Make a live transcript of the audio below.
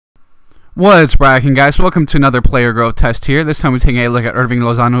What's bracking, guys? Welcome to another player growth test here. This time we're taking a look at Hirving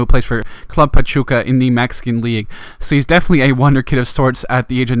Lozano, who plays for Club Pachuca in the Mexican League. So he's definitely a wonder kid of sorts at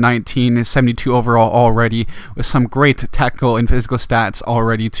the age of 19, is 72 overall already, with some great technical and physical stats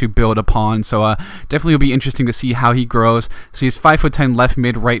already to build upon. So definitely will be interesting to see how he grows. So he's 5'10", left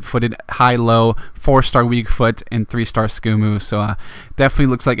mid, right-footed, high-low, 4-star weak foot, and 3-star skill move. So definitely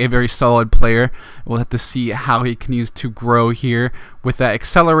looks like a very solid player. We'll have to see how he can use to grow here. With that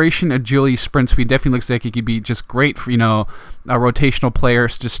acceleration, agility, sprint speed, definitely looks like he could be just great for, a rotational player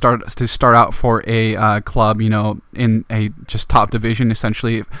to start out for a club, in a just top division,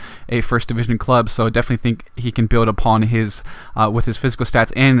 essentially a first division club. So definitely think he can build upon his with his physical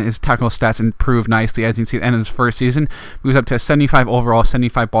stats and his technical stats improve nicely. As you can see at the end of his first season, moves up to a 75 overall,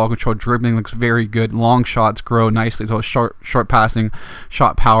 75 ball control, dribbling looks very good, long shots grow nicely, so short passing,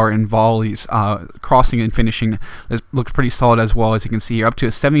 shot power, and volleys, crossing and finishing looks pretty solid as well. As you can see here, up to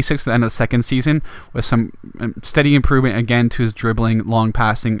a 76 at the end of the second season, with some steady improvement again to his dribbling, long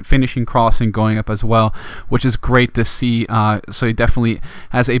passing, finishing, crossing going up as well, which is great to see. So he definitely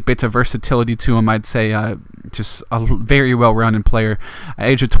has a bit of versatility to him, I'd say. Just a very well-rounded player. At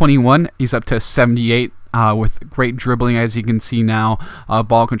age of 21, he's up to 78. With great dribbling, as you can see now,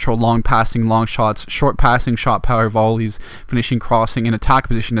 ball control, long passing, long shots, short passing, shot power, volleys, finishing, crossing, and attack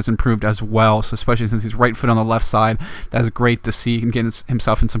position has improved as well. So especially since he's right foot on the left side, that's great to see. He can get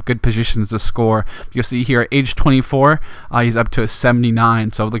himself in some good positions to score. You'll see here at age 24, he's up to a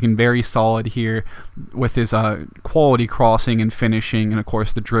 79, so looking very solid here with his quality crossing and finishing, and of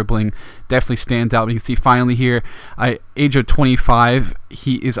course the dribbling definitely stands out. You can see finally here, at age of 25,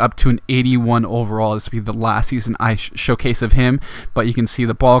 he is up to an 81 overall. This will be the last season I showcase of him, but you can see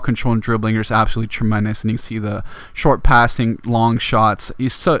the ball control and dribbling is absolutely tremendous, and you can see the short passing, long shots.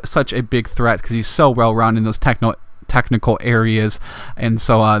 He's such a big threat because he's so well-rounded in those technical areas, and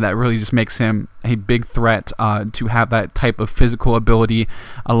so that really just makes him a big threat to have that type of physical ability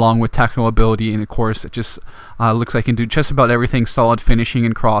along with technical ability. And of course it just looks like he can do just about everything. Solid finishing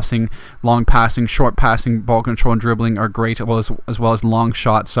and crossing, long passing, short passing, ball control and dribbling are great, as well as long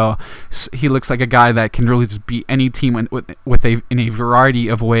shots. So he looks like a guy that can really just beat any team in a variety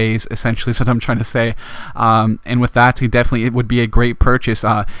of ways, essentially is what I'm trying to say. And with that, it would be a great purchase.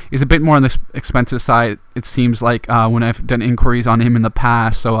 He's a bit more on the expensive side, it seems like, when I've done inquiries on him in the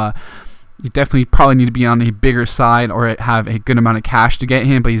past. So you definitely probably need to be on a bigger side or have a good amount of cash to get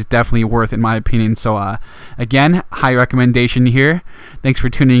him, but he's definitely worth, in my opinion. So again, high recommendation here. Thanks for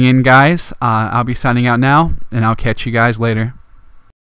tuning in, guys. I'll be signing out now, and I'll catch you guys later.